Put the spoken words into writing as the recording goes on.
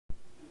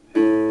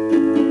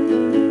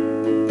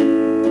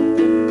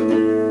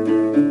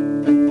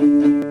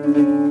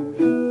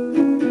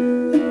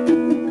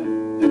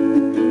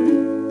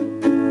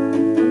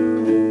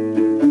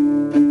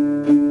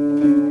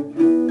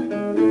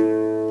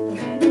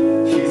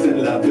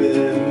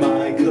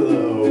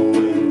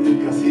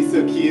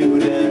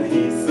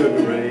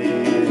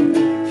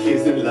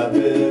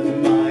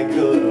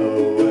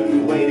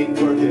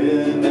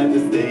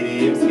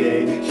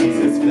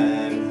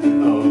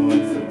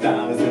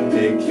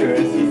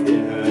pictures, he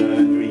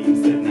still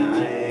dreams at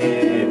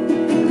night.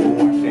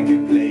 Watching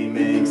him play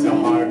makes her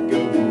heart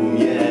go boom.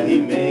 Yeah,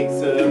 he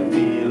makes her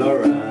feel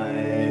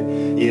alright.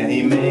 Yeah,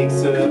 he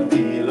makes her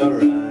feel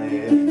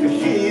alright. 'Cause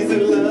she's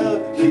in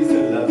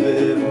love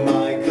with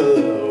Michael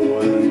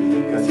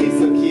Owen. 'Cause he's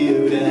so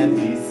cute and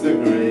he's so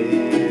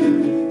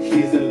great.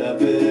 She's in love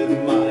with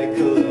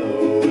Michael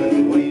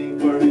Owen, waiting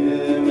for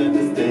him at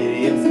the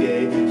stadium's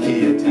gate. She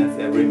attends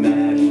every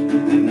match,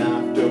 and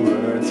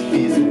afterwards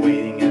she's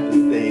waiting at the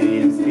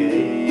stadium's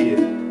gate,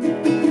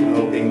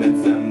 hoping that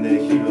someday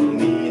she will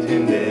meet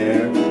him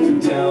there to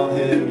tell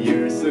him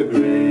you're so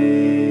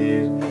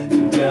great, to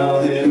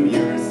tell him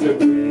you're so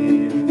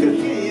great. 'Cause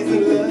she's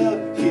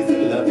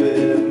in love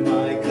with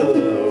Michael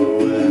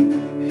Owen.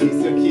 He's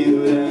so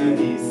cute and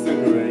he's so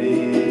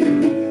great.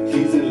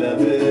 She's in love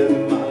with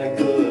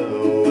Michael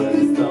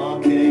Owen,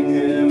 stalking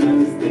him at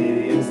the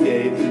stadium's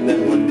gate. Then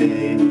one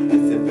day,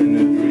 as if in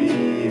a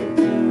dream,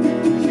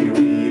 she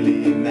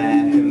really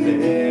met him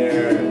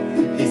there.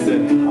 He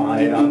said, "Hi,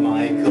 I'm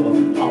Michael,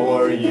 how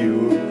are you?"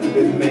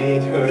 It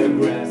made her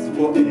grasp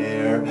for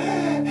air.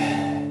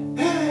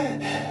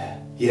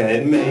 Yeah,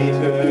 it made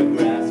her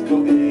grasp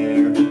for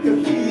air. 'Cause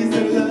she's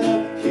in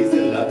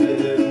love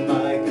with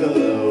Michael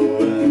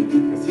Owen.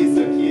 'Cause he's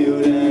so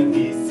cute and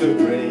he's so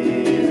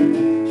great.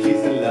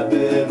 She's in love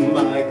with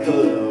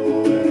Michael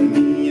Owen,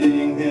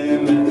 meeting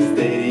him at the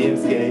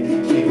stadium's gate.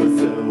 She was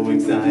so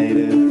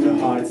excited, her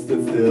heart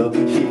stood still.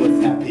 She was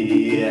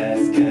happy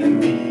as can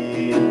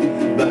be,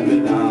 but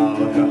without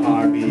her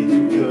heartbeat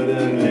she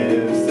couldn't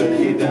live. So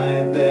she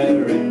died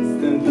there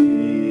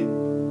instantly.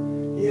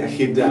 Yeah,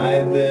 she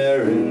died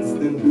there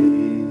instantly.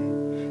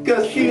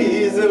 'Cause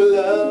she's in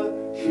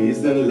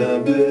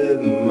love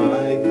with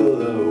Michael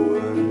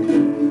Owen.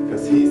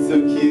 'Cause he's so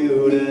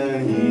cute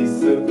and he's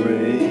so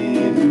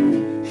great.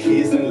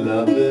 She's in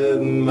love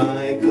with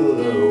Michael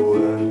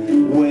Owen,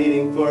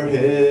 waiting for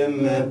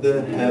him at the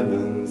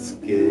heaven's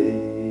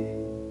gate.